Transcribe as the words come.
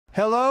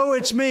Hello,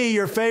 it's me,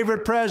 your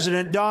favorite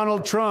president,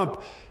 Donald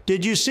Trump.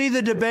 Did you see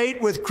the debate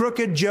with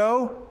Crooked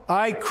Joe?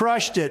 I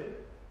crushed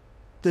it.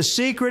 The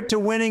secret to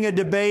winning a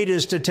debate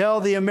is to tell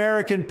the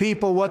American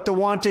people what they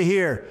want to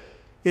hear.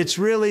 It's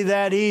really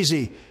that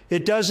easy.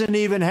 It doesn't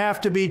even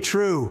have to be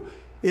true.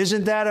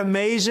 Isn't that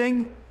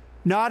amazing?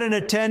 Not in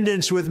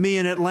attendance with me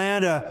in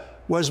Atlanta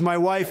was my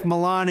wife,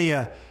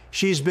 Melania.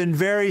 She's been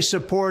very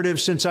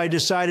supportive since I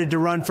decided to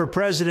run for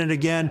president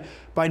again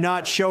by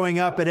not showing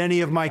up at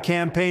any of my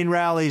campaign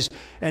rallies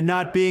and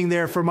not being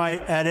there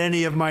at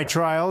any of my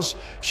trials.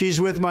 She's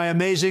with my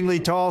amazingly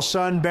tall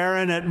son,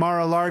 Barron, at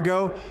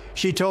Mar-a-Lago.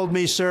 She told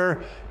me,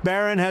 sir,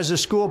 Barron has a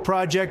school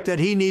project that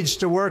he needs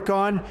to work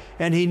on,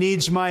 and he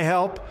needs my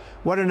help.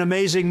 What an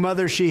amazing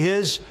mother she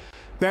is.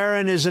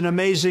 Barron is an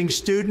amazing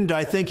student.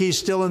 I think he's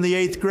still in the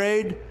 8th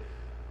grade.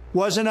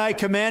 Wasn't I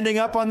commanding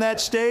up on that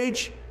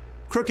stage?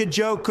 Crooked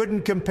Joe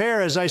couldn't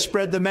compare as I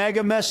spread the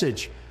MAGA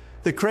message.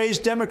 The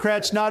crazed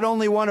Democrats not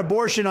only want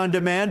abortion on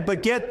demand,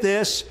 but get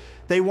this,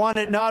 they want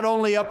it not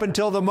only up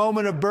until the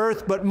moment of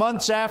birth, but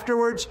months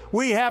afterwards.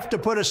 We have to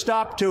put a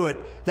stop to it.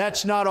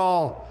 That's not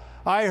all.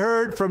 I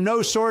heard from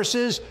no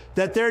sources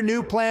that their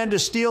new plan to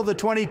steal the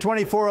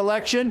 2024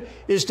 election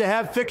is to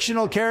have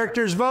fictional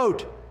characters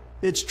vote.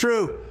 It's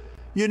true.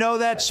 You know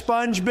that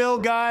Sponge Bill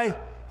guy?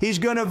 He's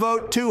going to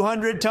vote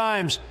 200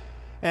 times.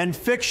 And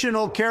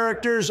fictional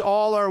characters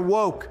all are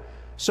woke,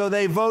 so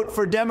they vote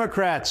for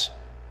Democrats.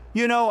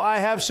 You know, I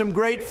have some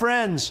great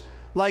friends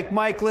like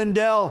Mike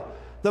Lindell,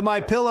 the My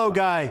Pillow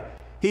guy.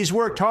 He's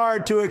worked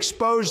hard to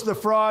expose the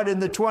fraud in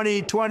the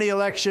 2020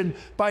 election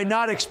by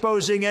not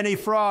exposing any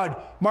fraud.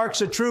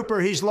 Mark's a trooper.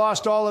 He's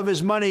lost all of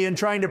his money in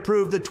trying to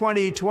prove the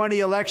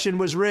 2020 election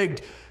was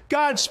rigged.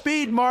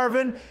 Godspeed,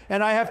 Marvin.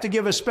 And I have to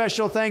give a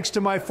special thanks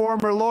to my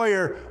former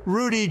lawyer,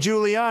 Rudy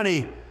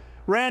Giuliani.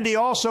 Randy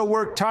also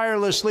worked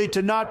tirelessly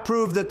to not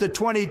prove that the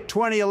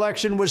 2020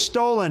 election was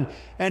stolen,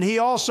 and he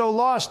also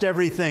lost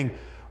everything.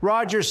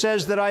 Roger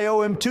says that I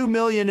owe him $2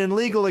 million in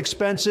legal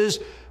expenses,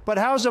 but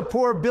how's a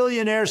poor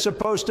billionaire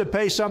supposed to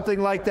pay something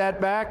like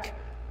that back?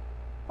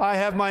 I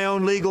have my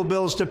own legal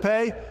bills to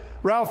pay.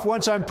 Ralph,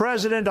 once I'm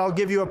president, I'll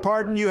give you a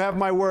pardon. You have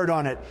my word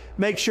on it.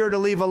 Make sure to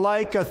leave a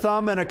like, a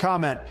thumb, and a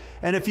comment.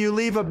 And if you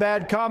leave a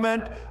bad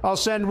comment, I'll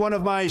send one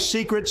of my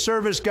Secret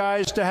Service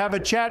guys to have a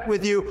chat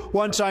with you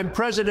once I'm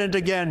president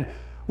again.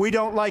 We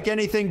don't like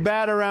anything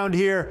bad around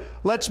here.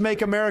 Let's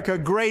make America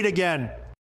great again.